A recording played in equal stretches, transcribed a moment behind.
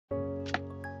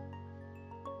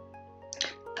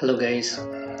Hello guys,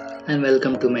 and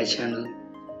welcome to my channel.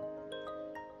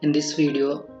 In this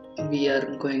video we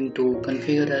are going to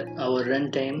configure our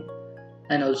runtime,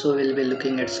 and also we'll be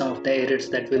looking at some of the errors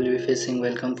that we'll be facing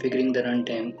while configuring the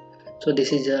runtime. So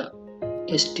this is a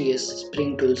STS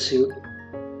Spring Tool suite.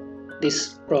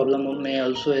 This problem may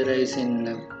also arise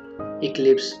in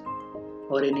Eclipse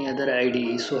or any other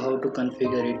IDE, so how to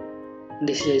configure it.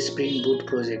 This is a Spring Boot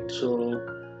project, so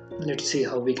let's see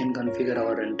how we can configure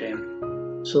our runtime.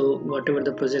 So whatever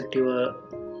the project you are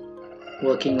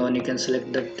working on, you can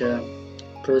select that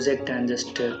project and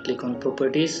just click on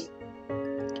properties.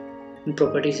 In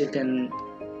properties you can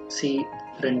see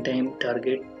runtime,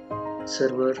 target,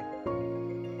 server,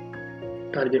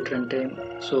 target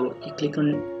runtime. So you click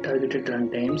on targeted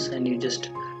runtimes and you just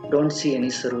don't see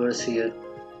any servers here.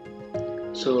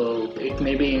 So it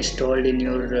may be installed in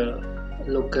your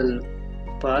local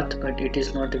path, but it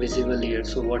is not visible here.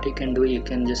 So what you can do, you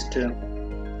can just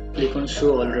click on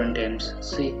show all runtimes.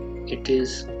 See, it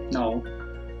is now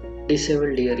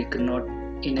disabled here. You cannot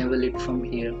enable it from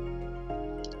here.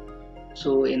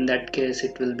 So in that case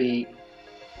it will be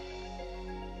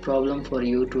problem for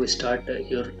you to start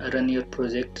run your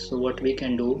project. So what we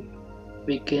can do,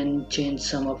 we can change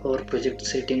some of our project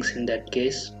settings. In that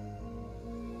case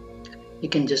you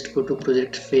can just go to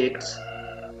project effects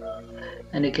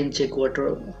and you can check what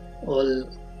are all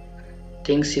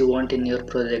things you want in your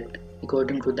project.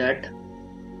 According to that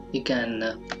you can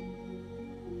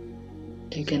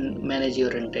manage your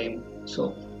runtime.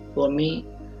 So for me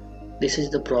this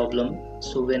is the problem.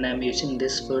 So when I'm using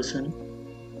this version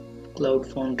Cloud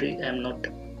Foundry, I'm not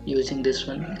using this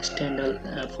one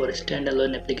for a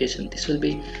standalone application. This will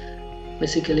be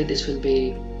basically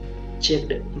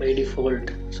checked by default,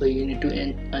 so you need to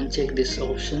uncheck this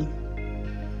option.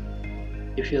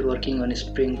 If you're working on a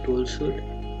Spring Tool suite,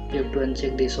 you have to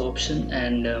uncheck this option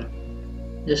and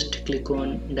just click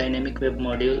on dynamic web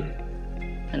module,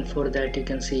 and for that you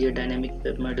can see your dynamic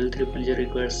web module 3.0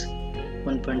 requires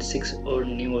 1.6 or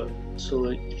newer. So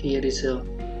here is a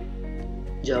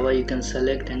Java, you can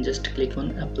select and just click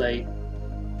on apply.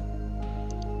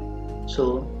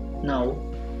 So now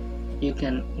you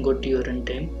can go to your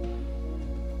runtime,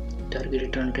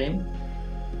 targeted runtime,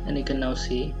 and you can now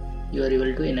see you are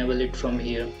able to enable it from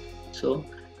here. So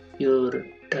your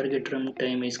target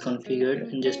runtime is configured,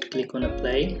 and just click on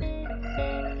apply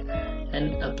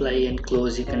and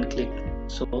close. You can click.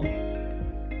 So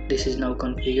this is now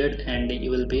configured and you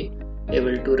will be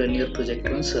able to run your project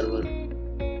on server.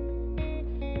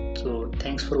 So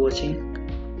thanks for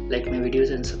watching. Like my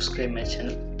videos and subscribe my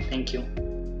channel. Thank you.